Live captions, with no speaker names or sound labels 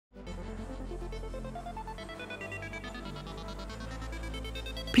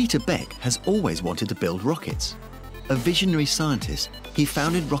Peter Beck has always wanted to build rockets. A visionary scientist, he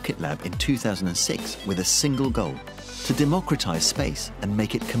founded Rocket Lab in 2006 with a single goal: to democratize space and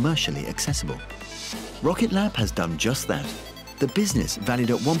make it commercially accessible. Rocket Lab has done just that. The business,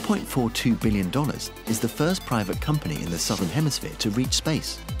 valued at $1.42 billion, is the first private company in the Southern Hemisphere to reach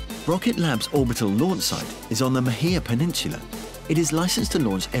space. Rocket Lab's orbital launch site is on the Mahia Peninsula. It is licensed to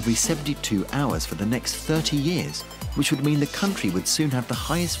launch every 72 hours for the next 30 years, which would mean the country would soon have the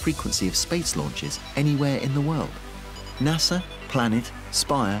highest frequency of space launches anywhere in the world. NASA, Planet,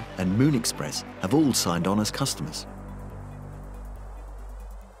 Spire, and Moon Express have all signed on as customers.